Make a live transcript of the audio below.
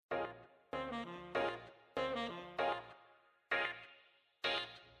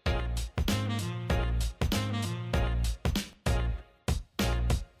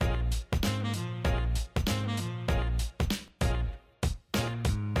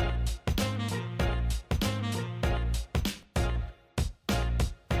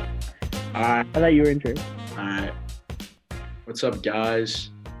Alright, I thought you were intro. alright. What's up, guys?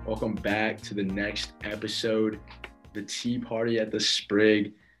 Welcome back to the next episode, the Tea Party at the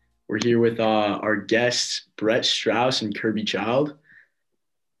Sprigg. We're here with our guests, Brett Strauss and Kirby Child.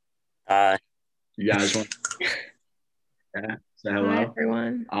 Hi. You guys want to say hello? Hi,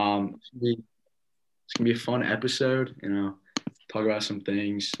 everyone. It's gonna be a fun episode. Talk about some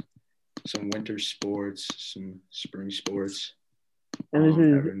things, some winter sports, some spring sports. And this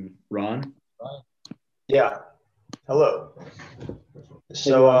is Evan, Ron. Yeah. Hello.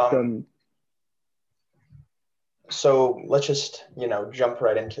 So let's just, jump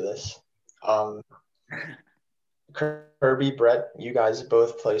right into this. Kirby, Brett, you guys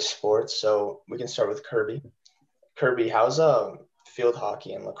both play sports, so we can start with Kirby. Kirby, how's field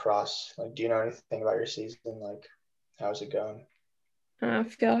hockey and lacrosse? Like, do you know anything about your season? Like, how's it going?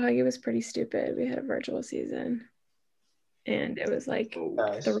 Field hockey was pretty stupid. We had a virtual season, and it was like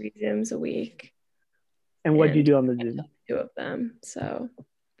Nice. 3 Zooms a week. and what'd you do on the Zoom? 2 of them. So I'm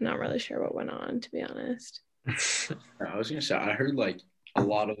not really sure what went on, to be honest. I was gonna say I heard like a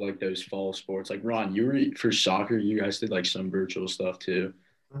lot of like those fall sports. Like Ron, you were for soccer. You guys did like some virtual stuff too.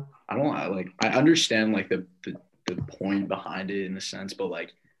 I understand like the point behind it in a sense, but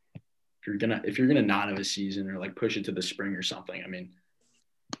like if you're gonna not have a season or like push it to the spring or something, I mean,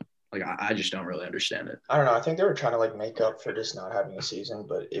 like I just don't really understand it. I don't know. I think they were trying to like make up for just not having a season,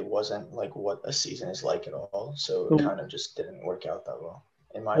 but it wasn't like what a season is like at all. So it kind of just didn't work out that well.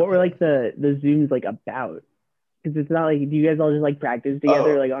 What were like the Zooms like about? Because it's not like, do you guys all just like practice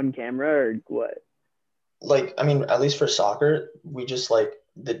together like on camera or what? Like, I mean, at least for soccer, we just like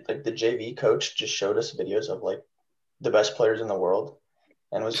the JV coach just showed us videos of like the best players in the world,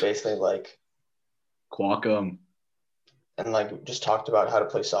 and was basically like Qualcomm. And like just talked about how to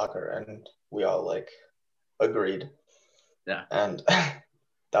play soccer, and we all like agreed. Yeah. And that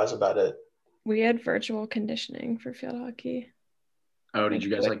was about it. We had virtual conditioning for field hockey. Oh, did you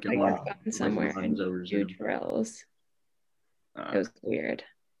guys like go on somewhere and do drills? It was weird.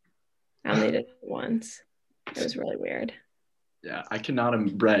 I only did it once. It was really weird. Yeah, I cannot.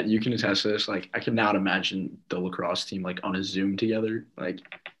 Brett, you can attest to this. Like, I cannot imagine the lacrosse team like on a Zoom together. Like,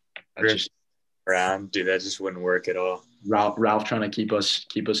 that's just around, dude. That just wouldn't work at all. Ralph trying to keep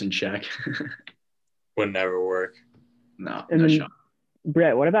us in check. Would never work. No, And no then, shot.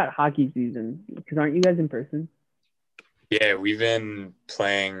 Brett, what about hockey season? Because aren't you guys in person? Yeah, we've been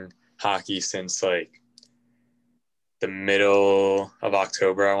playing hockey since like the middle of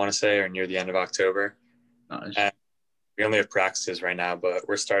October, I want to say, or near the end of October. Nice. And we only have practices right now, but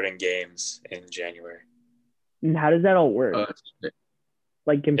we're starting games in January. And how does that all work?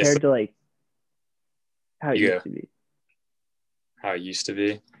 Like compared to like how it used to be? How it used to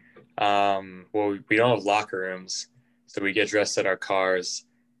be? Well, we don't have locker rooms, so we get dressed at our cars,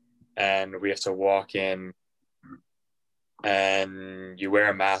 and we have to walk in, and you wear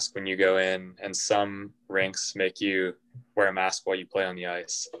a mask when you go in, and some rinks make you wear a mask while you play on the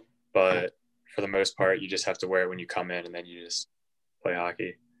ice, but for the most part you just have to wear it when you come in, and then you just play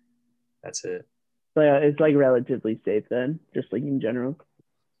hockey. That's it. So yeah, it's like relatively safe then, just like in general.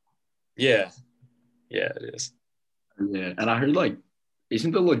 Yeah, it is. Yeah, and I heard like,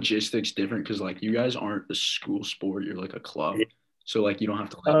 isn't the logistics different because like you guys aren't a school sport, you're like a club, so like you don't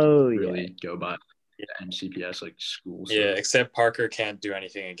have to like really go by MCPS like school stuff. Yeah, except Parker can't do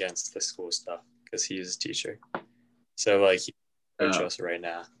anything against the school stuff because he's a teacher. So like he coach us right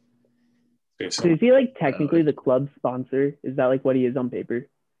now. So is he like technically the club sponsor? Is that like what he is on paper?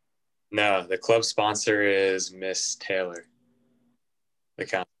 No, the club sponsor is Miss Taylor. The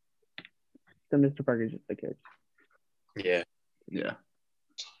count. So Mr. Parker's just the coach. Yeah. Yeah.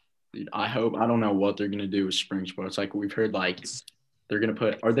 Dude, I don't know what they're gonna do with spring sports. Like we've heard like they're going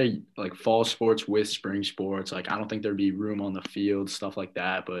to are they like fall sports with spring sports? Like, I don't think there'd be room on the field, stuff like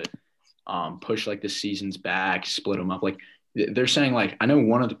that, but push like the seasons back, split them up. Like they're saying like, I know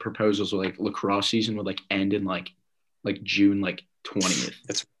one of the proposals like lacrosse season would like end in like June, like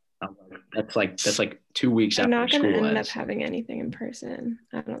 20th. That's like 2 weeks after school ends. They're not going to end up having anything in person,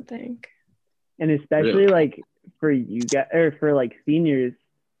 I don't think. And especially like for you guys or for like seniors,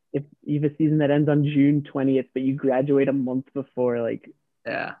 if you have a season that ends on June 20th, but you graduate a month before, like,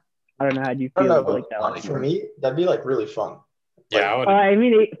 yeah, I don't know. How do you feel about that? For me, that'd be like really fun. Yeah, I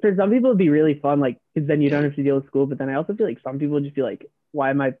mean, for some people it'd be really fun, like, because then you don't have to deal with school. But then I also feel like some people just feel like, why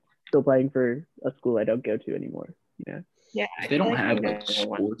am I still playing for a school I don't go to anymore? You know? Yeah, if they don't have like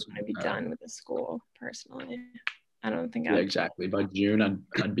sports, to be done with the school personally. I don't think. Yeah, exactly. By June,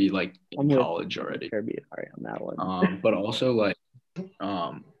 I'd be like in college already. Kirby, sorry on that one. But also like,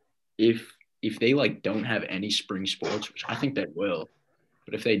 if they like don't have any spring sports, which I think they will,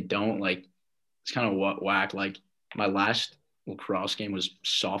 But if they don't, like, it's kind of whack. Like, my last lacrosse game was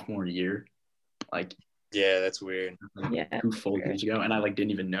sophomore year, like, Yeah, that's weird. Yeah. 2 full years ago, and I like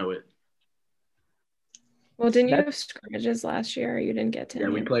didn't even know it. Well, didn't you have scrimmages last year? Or you didn't get to? Yeah,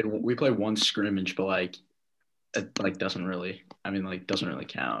 we played one scrimmage, but like, it like doesn't really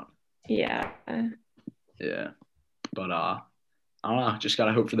count. Yeah. Yeah, but I don't know. Just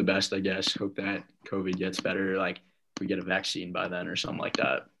gotta hope for the best, I guess. Hope that COVID gets better. Like, we get a vaccine by then or something like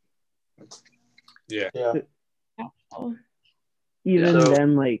that. Yeah. Even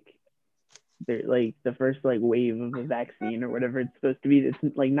then, like, like the first like wave of a vaccine or whatever it's supposed to be, it's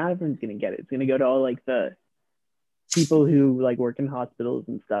like not everyone's gonna get it. It's gonna go to all like the people who like work in hospitals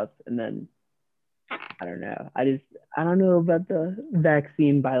and stuff, and then I don't know. I don't know about the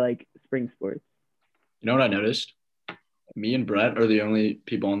vaccine by like spring sports. You know what I noticed? Me and Brett are the only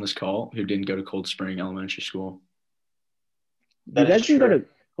people on this call who didn't go to Cold Spring Elementary School. You guys can go to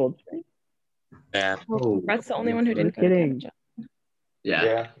Cold Spring? Yeah. Well, Brett's the only one who didn't go kidding. to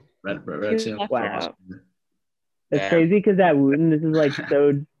Yeah. Brett's in wow. It's crazy because at Wooten, this is like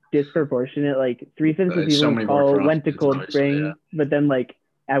so disproportionate. Like 3/5 of people in call went to Cold Spring, but then like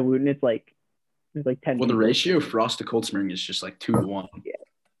at Wooten, it's like 10. Well, the ratio of Frost to Cold Spring is just like 2-1. Yeah.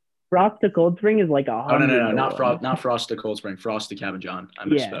 Frost to Cold Spring is like 100. No, not Frost to Cold Spring. Frost to Cabin John. I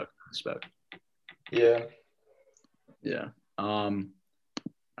misspoke. Yeah. Yeah. All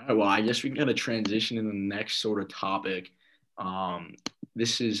right, well, I guess we can kind of transition in the next sort of topic.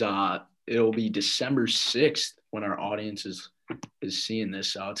 This is it'll be December 6th when our audience is seeing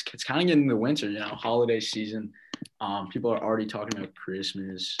this. So it's kind of getting the winter, you know, holiday season. People are already talking about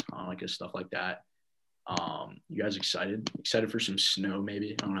Christmas, like stuff like that. You guys excited for some snow?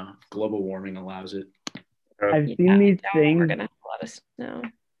 Maybe, I don't know. Global warming allows it. I've seen these things. We're gonna have a lot of snow.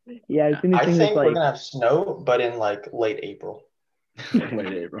 Yeah, I've seen these things. I think we're gonna have snow, but in like late April.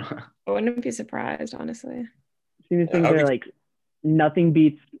 Late April. I wouldn't be surprised, honestly. I've seen these things that are like nothing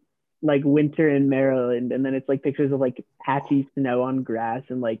beats like winter in Maryland, and then it's like pictures of like patchy snow on grass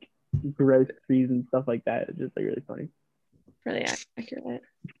and like gross trees and stuff like that. It's just like really funny. Really accurate.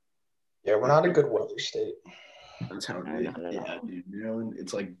 Yeah, we're not a good weather state. That's how it is. Yeah, dude. Maryland,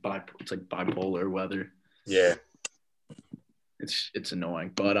 it's like bipolar weather. Yeah. It's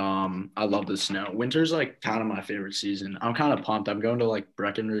annoying, but I love the snow. Winter's like kind of my favorite season. I'm kind of pumped. I'm going to like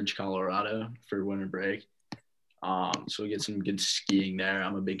Breckenridge, Colorado for winter break. So we get some good skiing there.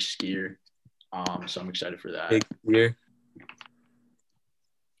 I'm a big skier. So I'm excited for that.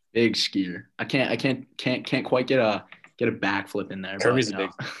 Big skier. I can't quite get a backflip in there. Kirby's but, a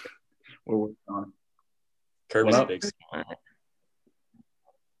big. We're working on it. Kirby's a big.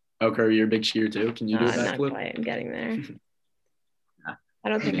 Oh, Kirby, you're a big skier too. Can you do a backflip? Not quite. I'm getting there. I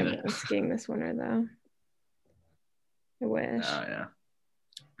don't think I'm going skiing this winter though. I wish. Yeah.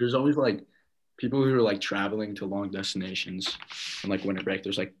 There's always like people who are like traveling to long destinations and like winter break.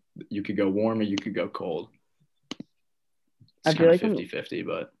 There's like you could go warm or you could go cold. It's kind of 50-50,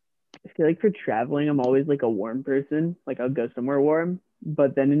 but I feel like for traveling, I'm always like a warm person. Like I'll go somewhere warm,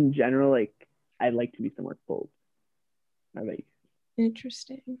 but then in general, like I like to be somewhere cold. How about you?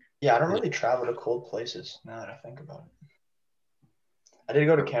 Interesting. Yeah, I don't really travel to cold places now that I think about it. I did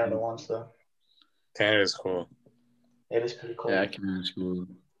go to Canada once though. Canada's cool. It is pretty cold. Yeah, Canada's cool.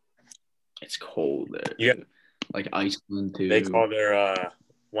 It's cold there. Yeah, like Iceland too. They call their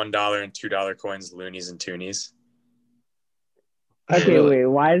 $1 and $2 coins loonies and toonies. Okay, wait.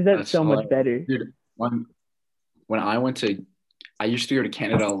 Why is that so much better? Dude, when I used to go to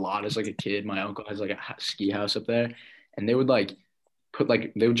Canada a lot as like a kid. My uncle has like a ski house up there, and they would like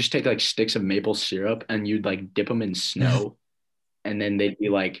they would just take like sticks of maple syrup and you'd like dip them in snow. And then they'd be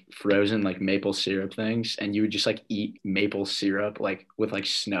like frozen like maple syrup things, and you would just like eat maple syrup like with like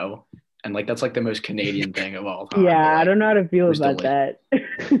snow, and like that's like the most Canadian thing of all time. Yeah, but, like, I don't know how to feel about delicious.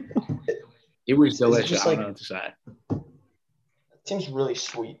 that. It was delicious. I don't know what to say. It seems really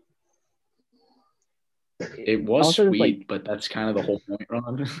sweet. It was also sweet, like, but that's kind of the whole point,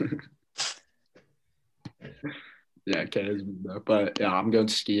 Ron. Yeah, Canada's but yeah, I'm going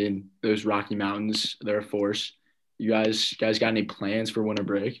skiing. Those Rocky Mountains, they're a force. You guys got any plans for winter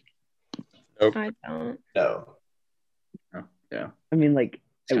break? Nope. I don't. No. Oh, yeah. I mean, like,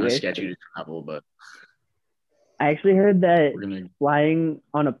 it's kind of sketchy to travel, but I actually heard that flying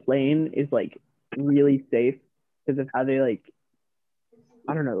on a plane is like really safe because of how they like,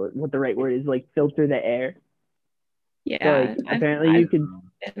 I don't know what the right word is, like filter the air. Yeah. So, like, apparently you could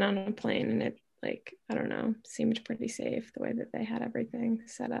been on a plane and it like, I don't know, seemed pretty safe the way that they had everything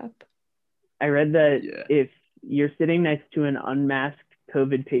set up. I read that if you're sitting next to an unmasked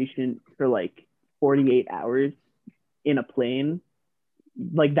COVID patient for like 48 hours in a plane,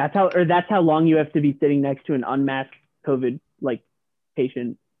 Like that's how long you have to be sitting next to an unmasked COVID like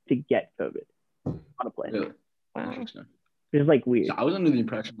patient to get COVID on a plane. Really? Wow. It's like weird. So I was under the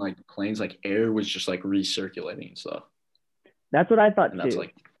impression like planes, like air was just like recirculating and stuff. That's what I thought And that's too.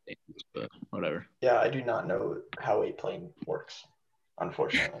 like, but whatever. Yeah, I do not know how a plane works,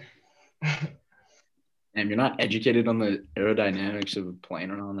 unfortunately. And you're not educated on the aerodynamics of a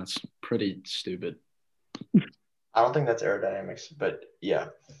plane or not. That's pretty stupid. I don't think that's aerodynamics, but yeah.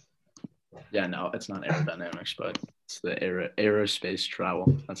 Yeah, no, it's not aerodynamics, but it's the aerospace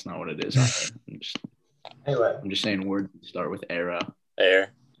travel. That's not what it is. Anyway, I'm just saying words that start with aero.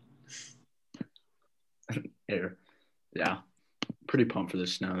 Air. Air. Yeah. Pretty pumped for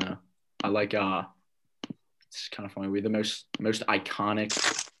this snow though. I like it's kind of funny. We're the most iconic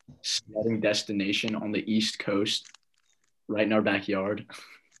sledding destination on the East Coast, right in our backyard.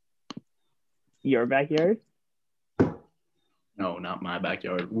 Your backyard? No, not my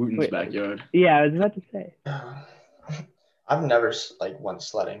backyard. Wooten's backyard. Yeah, I was about to say. I've never like went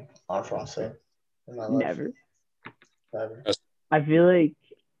sledding on frost in my life. Never. Never. I feel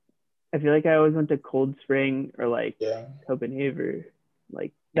like I always went to Cold Spring or like Yeah. Copenhagen,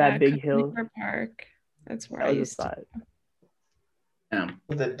 like that big hill. Cooper Park. That's where That I was a used to. spot. Yeah.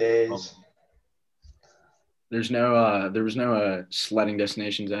 The days. There was no sledding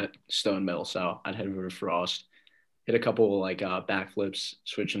destinations at Stone Mill, so I'd head over to Frost, hit a couple like backflips,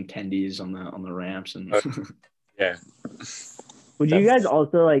 switch some tendies on the ramps, and Yeah. Would you guys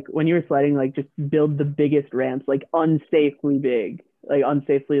also like when you were sledding like just build the biggest ramps like unsafely big, like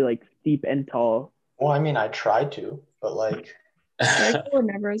unsafely like steep and tall? Well, I mean, I tried to, but like, They were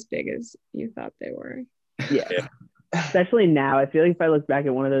never as big as you thought they were. Yeah. Yeah. Especially now, I feel like if I look back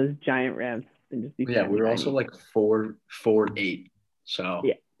at one of those giant ramps and just yeah, we were also like 4'8", so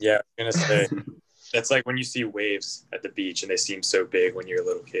Yeah, I'm gonna say that's like when you see waves at the beach and they seem so big when you're a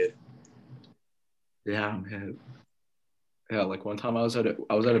little kid. yeah, man. Yeah, like one time I was at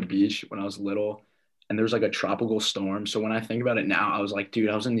a beach when I was little, and there was like a tropical storm. So when I think about it now, I was like, dude,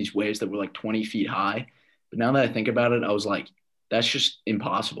 I was in these waves that were like 20 feet high. But now that I think about it, I was like, that's just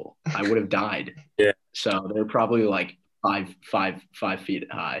impossible. I would have died. Yeah. So they're probably like 5 feet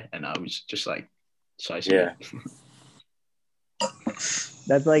high, and I was just like, slicing Yeah.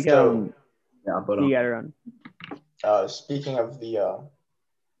 That's like So- Yeah, but you gotta run. speaking of the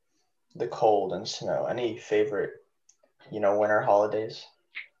cold and snow, any favorite, winter holidays?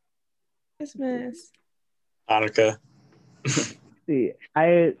 Christmas. Hanukkah. See,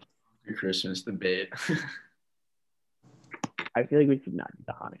 Christmas debate. I feel like we should not do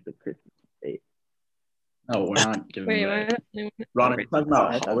the Hanukkah Christmas date. No, we're not giving Wait, away. what? Ron, are you talking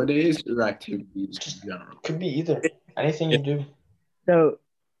about holidays or activities in general? Could be either. Anything you do. So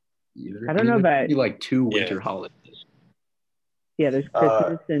Either. I don't know there about- could be like 2 winter Yeah. holidays. yeah, there's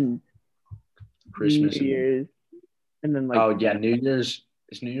Christmas and Christmas. New Year's, and then like Oh yeah, New Year's.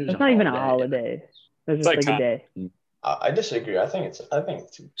 Is New Year's? that's not even a holiday. That's It's just like like a day. I disagree. I think it's.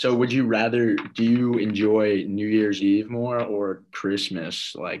 So would you rather? Do you enjoy New Year's Eve more or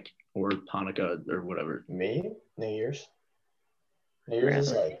Christmas, like or Hanukkah or whatever? Me, New Year's. New Year's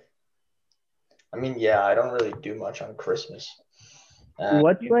is like. I mean, yeah, I don't really do much on Christmas.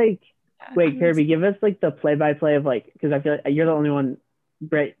 What's like? Yeah. Wait, Kirby, give us like the play-by-play of like, because I feel like you're the only one.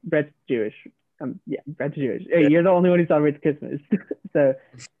 Brett's Jewish. Yeah, Brett's Jewish. Hey, you're the only one who celebrates Christmas. So,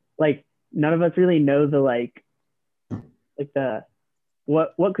 like, none of us really know the like the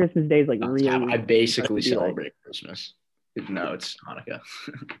what Christmas Day is like really. I basically supposed to be like. celebrate Christmas. No, it's Hanukkah.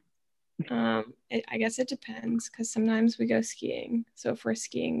 I guess it depends because sometimes we go skiing. So if we're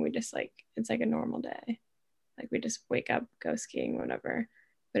skiing, we just like it's like a normal day. Like we just wake up, go skiing, whatever.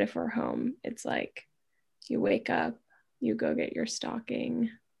 But if we're home, it's like you wake up, you go get your stocking,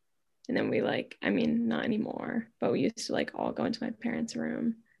 and then we like, I mean, not anymore, but we used to like all go into my parents'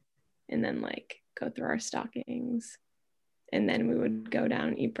 room and then like go through our stockings. And then we would go down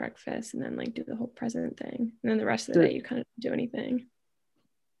and eat breakfast and then like do the whole present thing. And then the rest of the day you kind of don't do anything.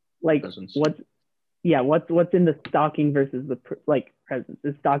 Like Presents. what's in the stocking versus the like presents?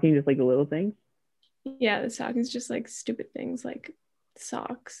 Is stocking just like the little things? Yeah, the stocking's just like stupid things like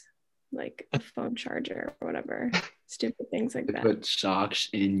socks, like a phone charger or whatever. Stupid things like You that. put socks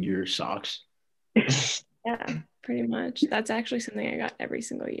in your socks. Yeah, pretty much. That's actually something I got every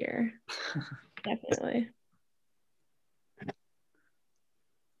single year. Definitely.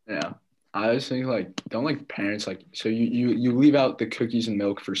 Yeah. I was thinking like, don't like parents like, so you leave out the cookies and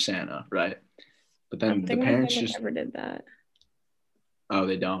milk for Santa, right? But I then don't the think my parents family just, ever did that. oh,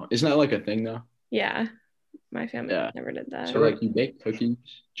 they don't. Isn't that like a thing though? Yeah. My family Yeah. never did that. So like you bake cookies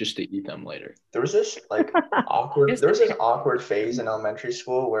just to eat them later. There was this awkward phase in elementary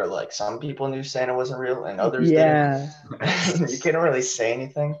school where like some people knew Santa wasn't real and others Yeah. didn't. You couldn't really say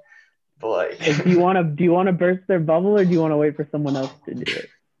anything, but like, Like, do you want to burst their bubble, or do you want to wait for someone else to do it?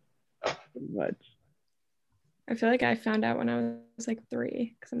 Pretty much. I feel like I found out when I was like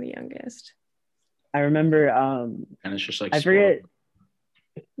 3 because I'm the youngest. I remember. And it's just like I forget.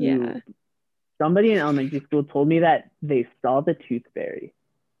 Yeah. Somebody in elementary school told me that they saw the tooth fairy,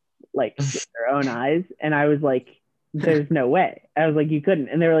 like with their own eyes, and I was like, "There's no way." I was like, "You couldn't,"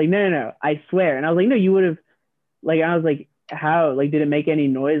 and they were like, "No, I swear." And I was like, "No, you would have." Like, I was like, "How? Like, did it make any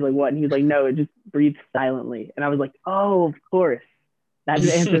noise? Like, what?" And he was like, "No, it just breathed silently." And I was like, "Oh, of course, that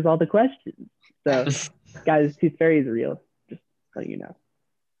answers all the questions." So, guys, tooth fairy is real. Just so you know.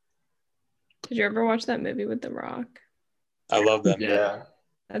 Did you ever watch that movie with The Rock? I love that. yeah.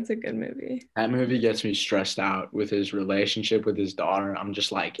 That's a good movie. That movie gets me stressed out with his relationship with his daughter. I'm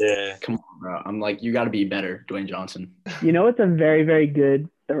just like, Yeah. come on, bro. I'm like, you got to be better, Dwayne Johnson. You know, it's a very, very good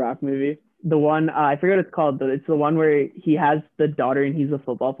The Rock movie. The one I forget what it's called, but it's the one where he has the daughter and he's a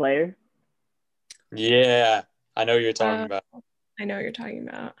football player. Yeah. I know what you're talking about. I know what you're talking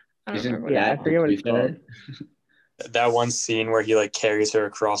about. I don't Isn't remember what Yeah, I it is. forget what it's called. That one scene where he like carries her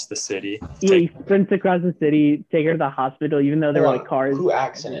across the city. Yeah, he sprints across the city, take her to the hospital, even though there were Hold like on, cars. who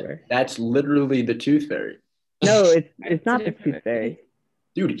acts in it? everywhere. That's literally the Tooth Fairy. No, it's It's not a the different Tooth Fairy.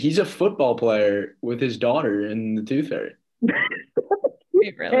 Dude, he's a football player with his daughter in the Tooth Fairy.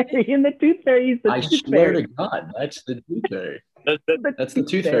 Wait, really? In the Tooth Fairy, he's the I Tooth swear Fairy. to God, that's the Tooth Fairy. That- That's the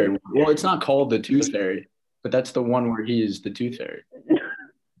Tooth Fairy. Well, it's not called the Tooth Fairy, but that's the one where he is the Tooth Fairy.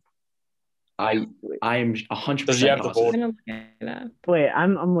 I am 100% Does he have the positive. I'm gonna look it up. Wait,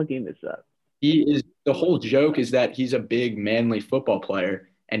 I'm looking this up. He is, the whole joke is that he's a big manly football player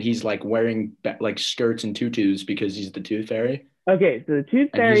and he's like wearing like skirts and tutus because he's the Tooth Fairy Okay, so the Tooth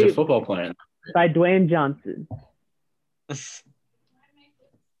and he's Fairy a football player. by Dwayne Johnson.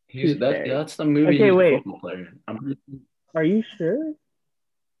 Tooth Fairy. That's the movie. Okay, He's wait. a football player. Are you sure?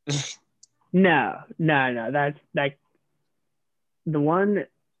 No. That's the one.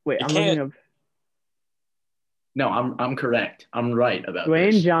 Wait, You I'm looking can't- up No, I'm correct. I'm right about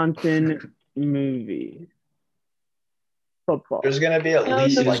Dwayne this. Johnson movie. Football. There's gonna be at Oh,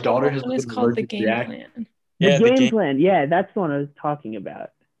 least His like daughter one- has One is an called The allergic Game reaction. Plan. The Yeah, game plan. Yeah, that's the one I was talking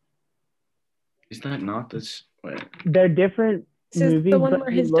about. Is that not this? Wait. They're different This is movies, the one but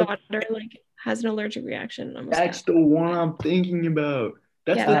where he his looks- daughter like has an allergic reaction and almost That's died. the one I'm thinking about.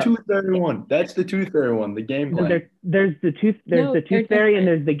 That's Yeah, the that- Tooth Fairy one. That's the Tooth Fairy one. The game So plan. there's the tooth No, they're fairy and different.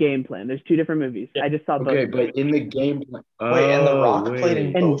 there's the game plan. There's two different movies. Yeah. I just saw both. Okay, but in the game plan. Wait, and The Oh, Rock played in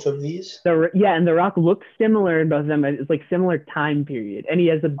wait. And- both of these? And The Rock looks similar in both of them. It's like similar time period, and he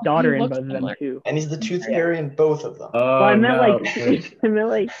has a daughter in looks both of them similar. too. And he's the Tooth Fairy in both of them. Oh, Well, I meant no.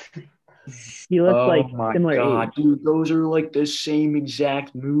 he looks Oh like my similar God, age, dude, those are like the same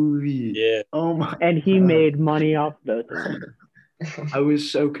exact movie. Yeah. Oh my. and he God. made money off both of them. I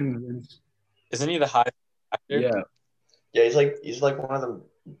was so convinced. Isn't he the highest actor? Yeah. Yeah, he's like one of the,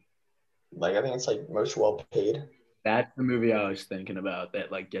 like, I think it's like most well paid. That's the movie I was thinking about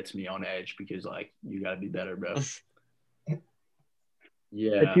that like gets me on edge because like you gotta be better, bro.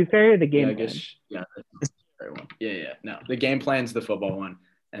 Yeah. The Tooth Fairy or the game Yeah, I plan? guess yeah, that's the Tooth Fairy one. Yeah. No. The game plan's the football one,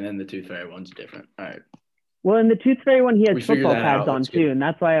 and then the Tooth Fairy one's different. All right. Well, in the Tooth Fairy one, he has We figured football that pads out. on That's too, good. and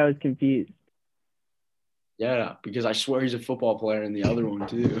that's why I was confused. Yeah, because I swear he's a football player in the other one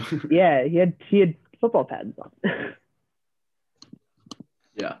too. Yeah, he had football pads on.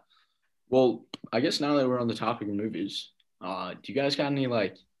 Yeah. Well, I guess now that we're on the topic of movies, do you guys got any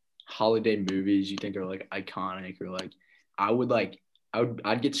like holiday movies you think are like iconic or like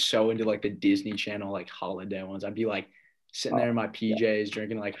I'd get so into like the Disney Channel like holiday ones. I'd be like sitting there in my PJs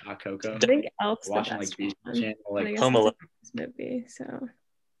drinking like hot cocoa, I think Elf's the watching like best Disney one. Channel But I like guess Home it's Alone. a Christmas movie, so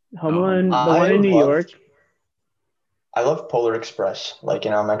Home Alone, the I one in New loved- York. I love Polar Express, like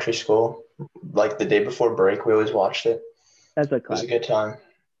in elementary school. Like the day before break, we always watched it. That's a It was a classic. good time.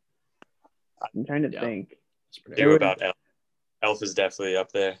 I'm trying to Yeah. think. it's pretty- Do about Elf. Elf is definitely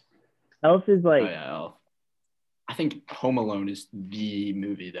up there. Elf is Oh, like yeah, Elf. I think Home Alone is the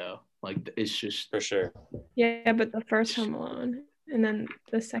movie though. Like it's just For sure. yeah, but the first Home Alone and then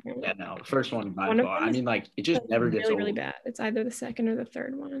the second one. yeah, no, the first one by One of far. them I is mean, like it just never gets really, old. really bad. It's either the second or the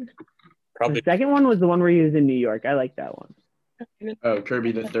third one. Probably the second one was the one where he was in New York. I like that one. Oh,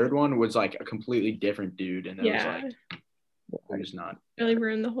 Kirby, the third one was like a completely different dude, and it Yeah, was like it was not. really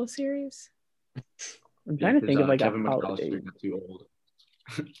ruined the whole series. I'm trying to think of like Kevin a McAllister holiday. got too old.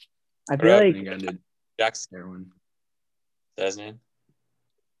 I feel Right. I like think I did Jack's heroin. his name.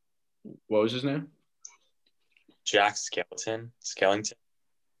 What was his name? Jack Skellington.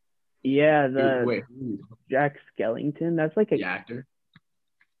 Yeah, the Wait, Jack Skellington. That's like the actor?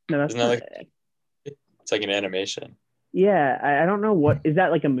 no, that's Isn't that not like it's like an animation? Yeah, I don't know what is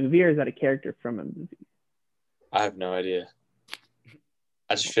that like a movie or is that a character from a movie? I have no idea.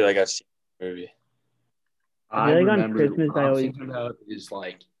 I just feel like I've seen the movie. I feel like on remember Christmas what I I'm always thinking about is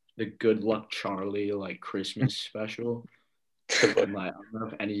like the Good Luck Charlie like Christmas special. And, like, I don't know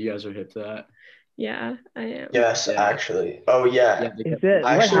if any of you guys are hip to that. Yeah, I am. Yes, Yeah. actually. Oh yeah. Yeah, they is kept, it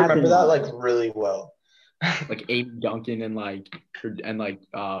I what actually remember happened? that like really well. like Amy Duncan and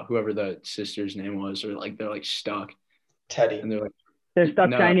whoever the sister's name was, or like they're like stuck Teddy. and they're like They're stuck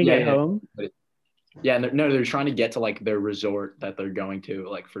no, trying to yeah, get yeah. home. Yeah, and they're trying to get to like their resort that they're going to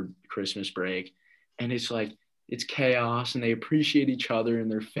like for Christmas break, and it's like it's chaos, and they appreciate each other and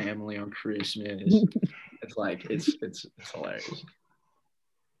their family on Christmas. It's like it's hilarious.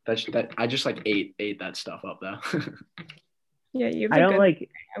 That I just like ate that stuff up though. Yeah, you have I don't like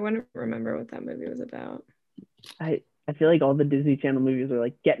I want to remember what that movie was about. I feel like all the Disney Channel movies are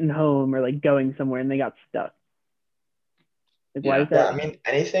like getting home or like going somewhere and they got stuck. Like why Yeah. is Yeah, that? I mean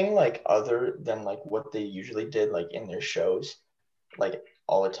anything like other than like what they usually did like in their shows, like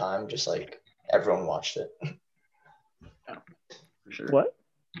all the time, just like everyone watched it. For sure. What?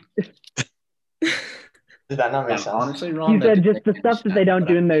 Did that not make Yeah, sense? honestly, Ron, You that said didn't just the make any stuff that they sense, don't but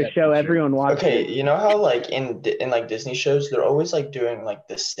do in their yeah, show, for sure. everyone watches Okay, it. you know how like in like Disney shows, they're always like doing like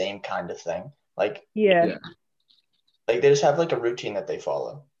the same kind of thing. Like Yeah. they just have like a routine that they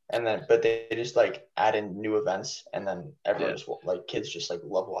follow, and then but they just like add in new events, and then everyone just like kids just like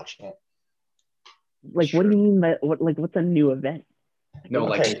love watching it. Like what do you mean by what's a new event? No,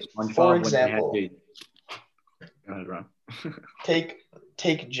 like Okay, SpongeBob for when they had example, to. Go ahead, Ron.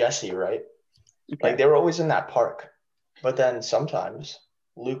 take Jesse, right? Okay. Like they were always in that park, but then sometimes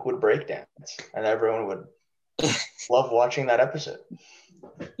Luke would break dance, and everyone would love watching that episode.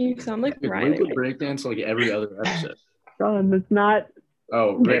 You sound like Dude, Riley. Luke would breakdance like every other episode. Ron, that's not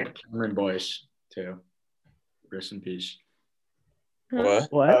Oh, rip Cameron Boyce too. Rest in peace.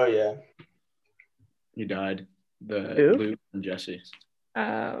 What? what? Oh yeah, He died. The Who? Luke and Jesse.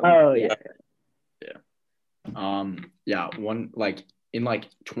 Oh yeah. Yeah, one like in like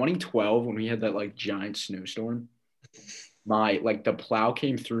 2012 when we had that like giant snowstorm, my like the plow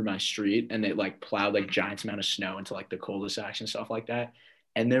came through my street and it like plowed like giant amount of snow into like the cul-de-sacs and stuff like that.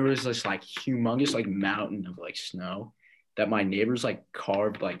 And there was this like humongous like mountain of like snow that my neighbors like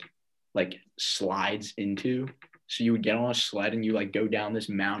carved like slides into. So you would get on a sled and you like go down this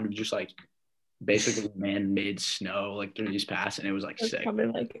mound of just like basically man-made snow like through these paths, and it was like That's sick. probably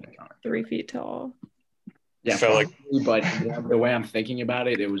like 3 feet tall. Yeah, felt like- but the way I'm thinking about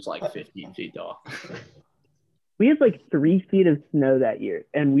it, it was like 15 feet tall. We had like 3 feet of snow that year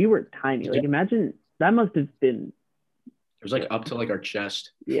and we were tiny. Like Yeah. imagine that must have been It was like up to like our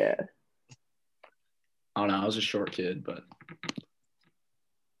chest. yeah. I don't know. I was a short kid, but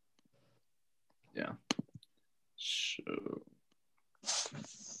yeah. So,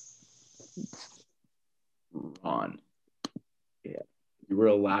 Ron, Yeah. you were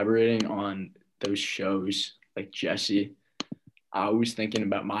elaborating on those shows like Jesse. I was thinking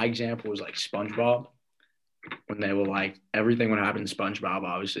about my example was like SpongeBob. When they were like everything would happen in SpongeBob,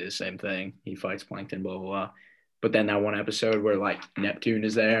 obviously the same thing. He fights plankton, blah blah blah. But then that one episode where like Neptune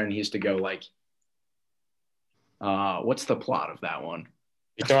is there and he has to go like, what's the plot of that one?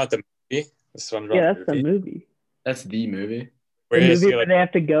 You talking about the movie? The SpongeBob Yeah, that's the movie? movie. That's the movie. The Where is movie he where like? they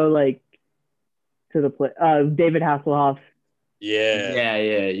have to go like to the place. David Hasselhoff. Yeah.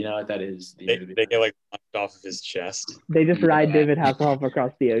 Yeah. You know what that is? The movie. They get like knocked off of his chest. They just ride Yeah. David Hasselhoff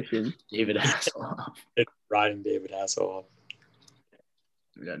across the ocean. David Hasselhoff. It's riding David Hasselhoff.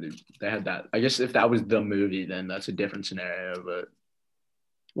 Yeah, dude. They had that. I guess if that was the movie, then that's a different scenario. But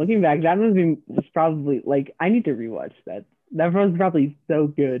Looking back, that movie was probably like I need to rewatch that. That was probably so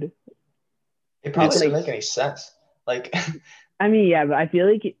good. it probably It's doesn't like- make any sense. Like I mean, yeah, but I feel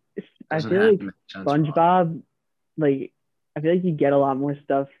like doesn't have to make sense, Ron. SpongeBob, like I feel like you get a lot more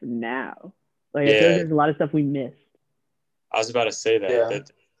stuff now. Like I feel Yeah. like there's a lot of stuff we missed. I was about to say that. Yeah. That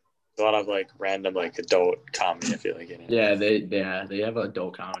there's a lot of like random like adult comedy. I feel like in it. Yeah, they have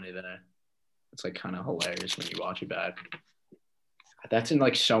adult comedy there. It's like kind of hilarious when you watch it back. That's in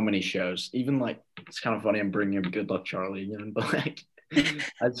like so many shows. Even like it's kind of funny. I'm bringing up Good Luck Charlie again, but like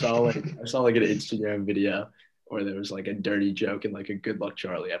I saw like an Instagram video where there was like a dirty joke in like a Good Luck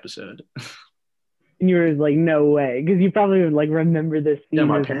Charlie episode. And you were like, no way, because you probably would like remember this. Yeah,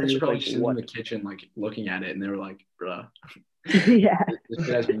 my scene or parents were something, probably like, sitting what? in the kitchen like looking at it, and they were like, "Bruh, Yeah. this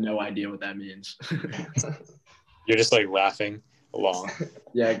kid has no idea what that means." You're just like laughing along.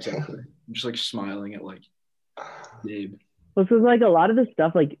 Yeah, exactly. I'm just like smiling at like Babe. Well, so like a lot of the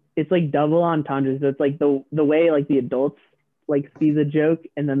stuff, like it's like double entendres. So it's like the way like the adults like see the joke,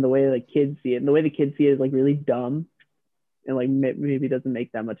 and then the way like kids see it. And the way the kids see it is like really dumb, and like maybe doesn't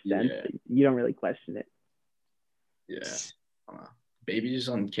make that much sense. Yeah. But you don't really question it. Yeah. I don't know. Babies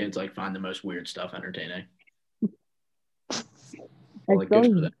and kids like find the most weird stuff entertaining. Well, like, good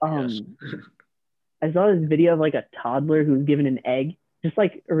for them, I guess. I saw this video of like a toddler who was given an egg, just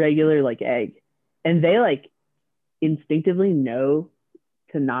like a regular like egg, and they like instinctively know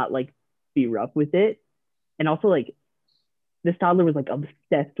to not like be rough with it, and also like this toddler was like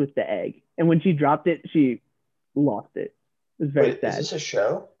obsessed with the egg, and when she dropped it, she lost it. It was very sad. Is this a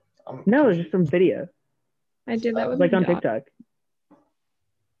show? No, it's just some video. I did that with Like my on dog TikTok.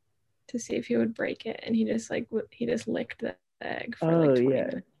 to see if he would break it, and he just licked the egg for Oh, like 20 yeah.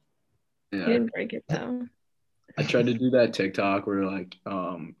 minutes. Yeah. He didn't break it though. I tried to do that TikTok where like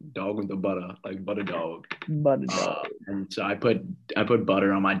dog with the butter, like butter dog. But dog. And so I put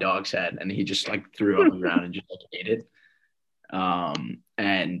butter on my dog's head, and he just like threw it on the ground and just like ate it.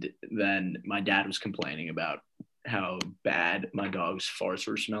 And then my dad was complaining about how bad my dog's farts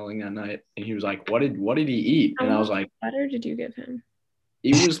were smelling that night, and he was like, "What did he eat?" And I was like, "What butter did you give him?"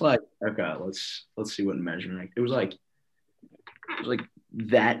 He was like, "Okay, let's see what measuring." It was like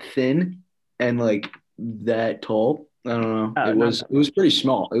that thin and like that tall. I don't know. Oh, it was pretty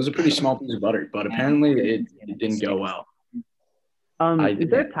small. It was a pretty small piece of butter, but apparently it didn't go well. Is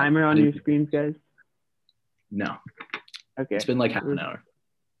there a timer on your screens, guys? No. Okay. It's been like half an hour.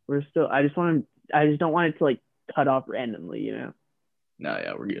 We're still. I just don't want it to like cut off randomly, you know. No,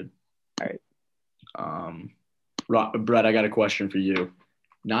 yeah, we're good. All right. Brett, I got a question for you.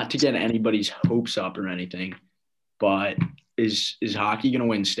 Not to get anybody's hopes up or anything, but is hockey gonna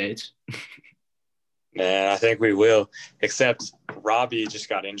win states? Man, I think we will. Except Robbie just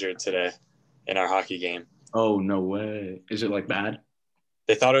got injured today in our hockey game. Oh, no way. Is it like bad?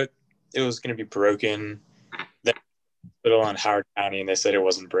 They thought it was going to be broken. They put it on Howard County, and they said it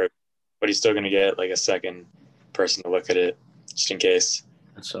wasn't broken. But he's still going to get like a second person to look at it just in case.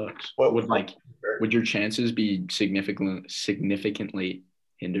 That sucks. Would your chances be significantly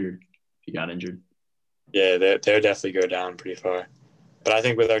hindered if you got injured? Yeah, they would definitely go down pretty far. But I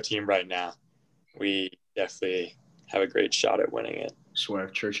think with our team right now, we definitely have a great shot at winning it. I swear,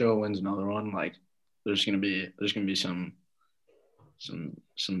 if Churchill wins another one, like there's gonna be some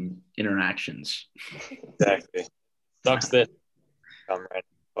interactions. Exactly. Sucks that I'm right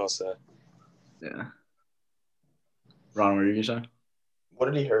also. Yeah. Ron, what are you gonna say? What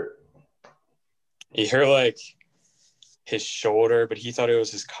did he hurt? He hurt like his shoulder, but he thought it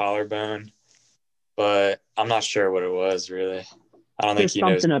was his collarbone. But I'm not sure what it was really. I don't think he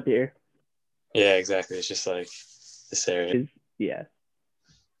knows. Something up here. Yeah, exactly. It's just like this area. Yeah.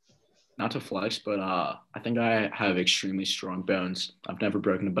 Not to flex, but I think I have extremely strong bones. I've never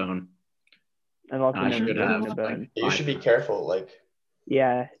broken a bone. I've also never broken a bone. You should be careful. Like.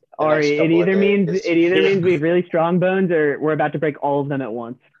 Yeah. Ari, it either means we have really strong bones, or we're about to break all of them at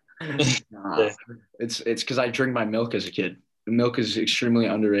once. Nah, it's because I drink my milk as a kid. Milk is extremely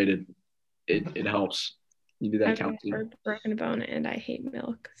underrated. It helps. You do that count too. I've never broken a bone, and I hate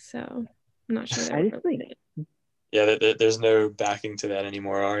milk, so I'm not sure. I just think. Yeah, there's no backing to that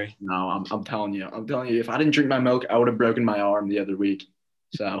anymore, Ari. No, I'm telling you. If I didn't drink my milk, I would have broken my arm the other week.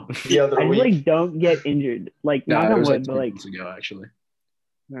 So I just like don't get injured. Like no, not it was wood, like but like months ago actually.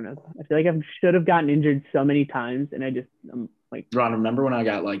 I don't know. I feel like I should have gotten injured so many times, and I'm like. Ron, remember when I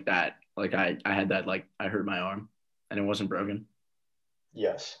got like that? Like I had that, like I hurt my arm, and it wasn't broken.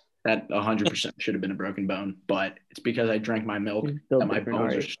 Yes. That 100% should have been a broken bone, but it's because I drank my milk that my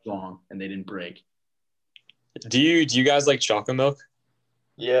bones are strong and they didn't break. Do you guys like chocolate milk?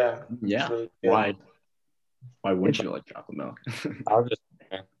 Yeah. Yeah. Really Why wouldn't you like chocolate milk? I'll just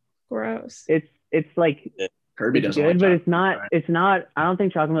Gross. It's like Kirby doesn't good, like but chocolate. it's not. I don't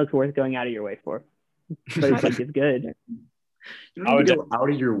think chocolate milk's worth going out of your way for. But it's like it's good. You don't need to go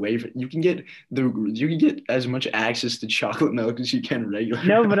out of your way. You can get as much access to chocolate milk as you can regular.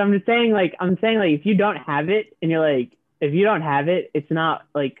 No, but I'm saying like if you don't have it, and you're like, if you don't have it, it's not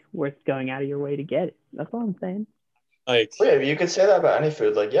like worth going out of your way to get it. That's all I'm saying. Like, yeah, you could say that about any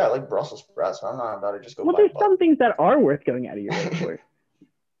food. Like, yeah, I like Brussels sprouts. I'm not about to just go. Well, there's some things that are worth going out of your way for.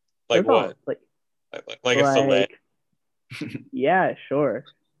 like what? Like a fillet. Yeah, sure.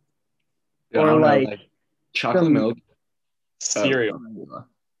 Yeah, or like chocolate milk. Cereal.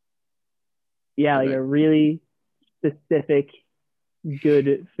 Yeah, like a really specific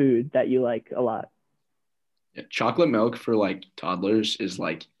good food that you like a lot. Yeah, chocolate milk for like toddlers is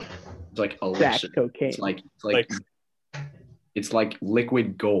like it's like elixir. Crack cocaine. It's like It's like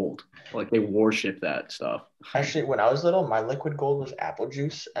liquid gold. Like they worship that stuff. Actually, when I was little, my liquid gold was apple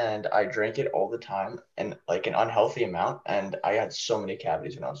juice, and I drank it all the time, and like an unhealthy amount, and I had so many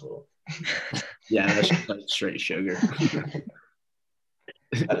cavities when I was little. Yeah, that's just like straight sugar.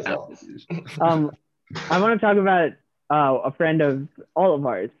 That is all. Apple juice. I want to talk about a friend of all of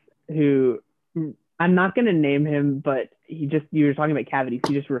ours who I'm not going to name him, but you were talking about cavities.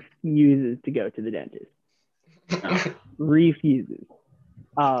 He just refuses to go to the dentist. Refuses.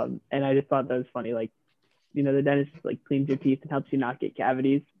 And I just thought that was funny. Like, you know, the dentist like cleans your teeth and helps you not get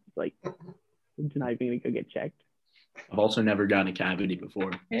cavities. It's like, it's not even going to go get checked. I've also never gotten a cavity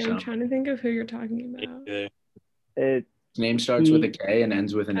before. Okay, So. I'm trying to think of who you're talking about. His name starts with a K and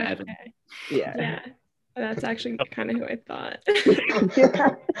ends with an Evan. Okay. Yeah. That's actually kind of who I thought.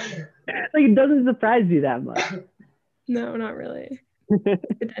 Yeah. Like, it doesn't surprise you that much. No, not really. The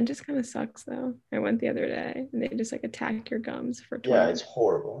dentist kind of sucks though. I went the other day and they just like attack your gums for 20 Yeah, it's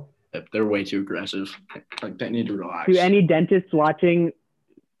horrible. They're way too aggressive. Like they need to relax. To any dentists watching,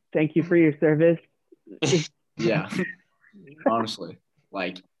 thank you for your service. Yeah. Honestly,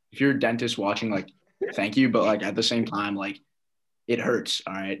 like if you're a dentist watching, like thank you, but like at the same time, like it hurts.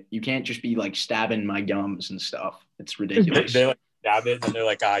 All right, you can't just be like stabbing my gums and stuff. It's ridiculous. They like stab it and they're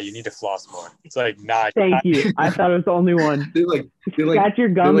like, you need to floss more. It's like, nah. Thank you. I thought it was the only one. they like Scratch your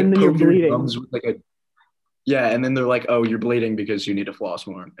gum like, and then you're poke your bleeding. gums with, like, yeah, and then they're like, oh, you're bleeding because you need to floss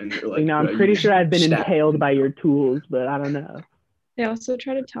more. And you're like, No, I'm pretty sure I've been impaled by your tools, but I don't know. They also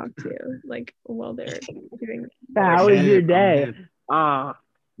try to talk to you like while they're doing. How was your day?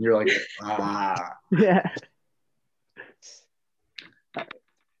 You're like, Yeah.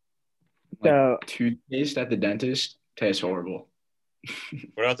 So toothpaste at the dentist tastes horrible.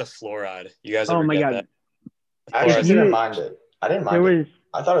 What about the fluoride? You guys oh ever my get god, that? I actually didn't mind it. I didn't mind it.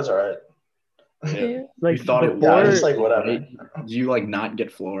 I thought it was all right. Yeah. Like you thought it Yeah, I was before, just like, whatever. right? Do you like not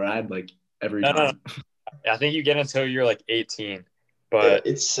get fluoride like every No. time? I think you get it until you're like 18, Yeah, but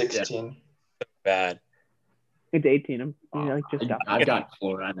it's 16. bad. it's 18. Like just got. I've got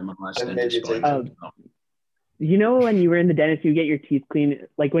fluoride in my last And maybe dentist. it's appointment. You know when you were in the dentist, you get your teeth cleaned,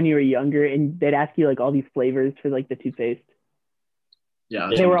 like when you were younger, and they'd ask you like all these flavors for like the toothpaste. Yeah,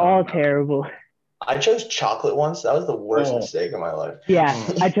 that's They what were I'm all talking about. terrible. I chose chocolate once. That was the worst mistake of my life. Yeah,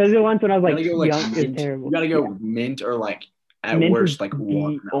 I chose it once when I was like You gotta go, young. It's mint. terrible. You gotta go mint or like at Mint worst is like the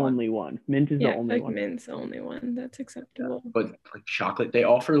one. only one. Mint is Yeah, the only like one. mint's the only one that's acceptable. But like chocolate, they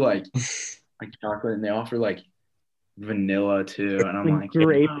offer like chocolate, and they offer like vanilla too, and I'm like,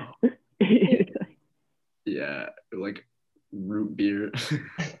 grape. no. Yeah, like root beer.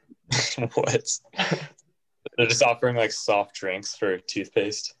 What? They're just offering like soft drinks for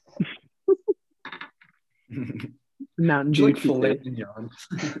toothpaste. Mountain Do you Dew like filet toothpaste. mignon?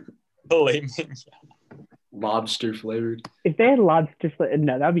 Filet mignon. Lobster flavored. If they had lobster flavor,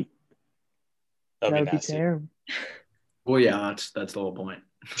 no, that'd be nasty. terrible. Well, yeah, that's the whole point.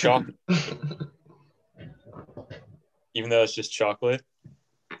 Chocolate, even though it's just chocolate.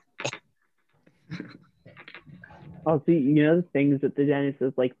 Oh, see, you know the things that the dentist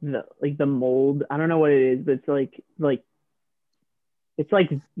is like the mold. I don't know what it is, but it's like it's like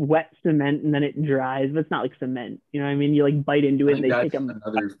wet cement and then it dries, but it's not like cement. You know what I mean? You like bite into it and they take them.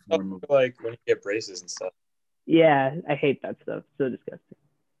 Another form of Like when you get braces and stuff. Yeah, I hate that stuff. So disgusting.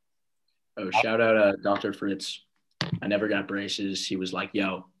 Oh, shout out Dr. Fritz. I never got braces. He was like,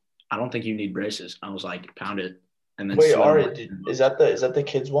 yo, I don't think you need braces. I was like, pound it. And then Wait, slowly- Ari, is that the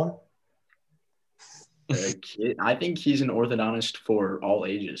kids one? I think he's an orthodontist for all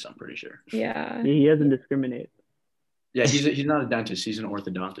ages, I'm pretty sure. Yeah. He doesn't discriminate. Yeah, he's not a dentist. He's an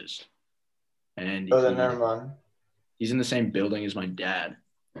orthodontist. And Then never mind. he's in the same building as my dad.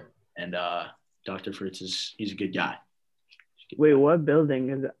 And Dr. Fritz he's a good guy. Wait, what building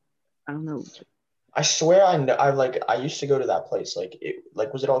is it? I don't know. I swear I know. I used to go to that place.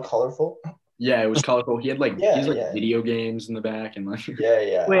 Was it all colorful? Yeah, it was colorful. He had Yeah, video games in the back and like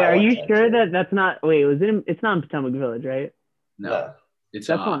Yeah. Wait, I are went you there sure too. that's not? Wait, it's not in Potomac Village, right? no. It's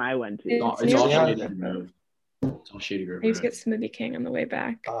That's the one I went to. It's it's all Yeah. Shady Grove. It's all Shady Grove. I used to Road. get Smoothie King on the way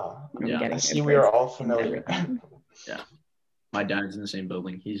back. Ah, Yeah. I see we are all familiar. My dad's in the same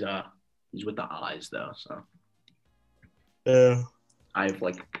building. He's with the eyes though, so Yeah. I've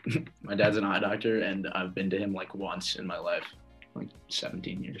my dad's an eye doctor and I've been to him like once in my life, like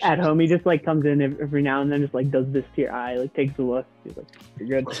 17 years. At home, he just like comes in every now and then, just like does this to your eye, like takes a look. He's like,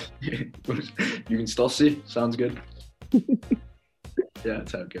 "You're good." You can still see. Sounds good. Yeah,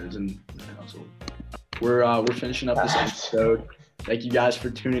 that's how it goes in my household. We're finishing up this episode. Thank you guys for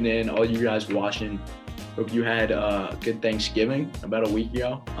tuning in. All you guys watching. Hope you had a good Thanksgiving about a week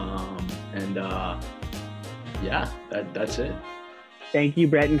ago. And yeah, that's it. Thank you,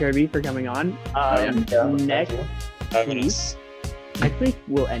 Brett and Kirby, for coming on. Yeah, Next Having week, us. actually,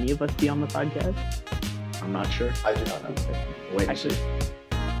 will any of us be on the podcast? I'm not sure. I do not know. Wait and see.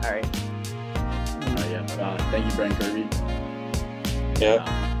 All right. Yeah. Thank you, Brent Kirby. Yeah.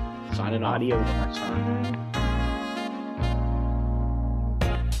 Signing off. Adios. Next time.